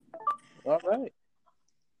All right.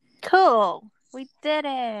 Cool. We did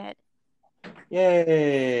it.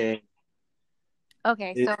 Yay.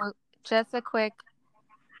 Okay, It, so just a quick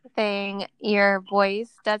thing. Your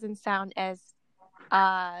voice doesn't sound as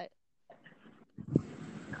uh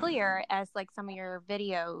clear as like some of your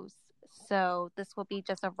videos. So this will be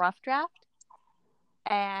just a rough draft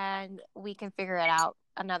and we can figure it out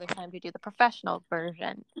another time to do the professional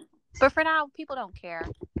version. But for now, people don't care.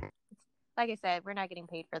 Like I said, we're not getting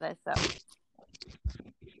paid for this, so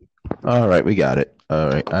All right, we got it. All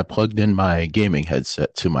right, I plugged in my gaming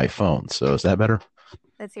headset to my phone. So is that better?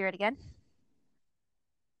 let's hear it again.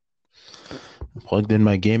 Plugged in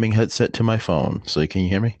my gaming headset to my phone. So can you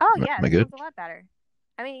hear me? Oh Am yeah, I this good? one's a lot better.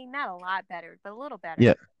 I mean, not a lot better, but a little better.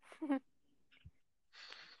 Yeah.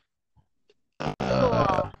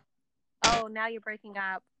 Cool. Oh, now you're breaking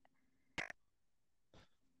up.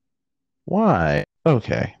 Why?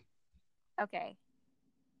 Okay. Okay.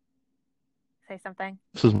 Say something.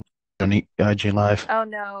 This is IG Live. Oh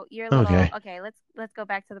no, you're a little Okay. okay. Let's go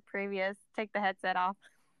back to the previous. Take the headset off.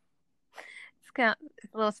 It's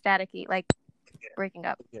a little staticky, like breaking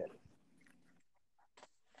up. yeah.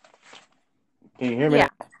 Can you hear me Yeah,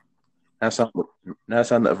 now?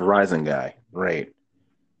 That's on the Verizon guy. Great.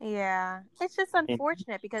 yeah. It's just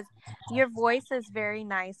unfortunate because your voice is very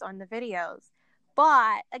nice on the videos,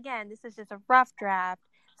 but again, this is just a rough draft.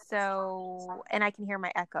 So, and I can hear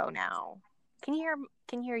my echo now. Can you hear?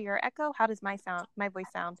 Can you hear your echo? How does my sound? My voice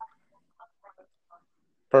sound?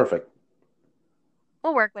 Perfect.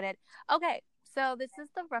 We'll work with it. Okay, so this is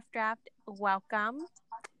the rough draft. Welcome.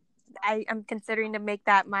 I am considering to make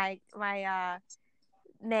that my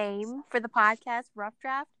name for the podcast, rough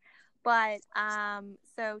draft. But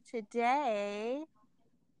so today,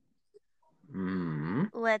 Mm.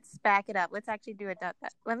 let's back it up. Let's actually do it.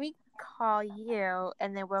 Let me call you,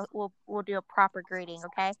 and then we'll do a proper greeting.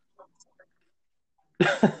 Okay.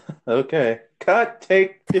 Okay. Cut.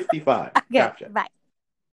 Take 55. Okay. Gotcha. Bye.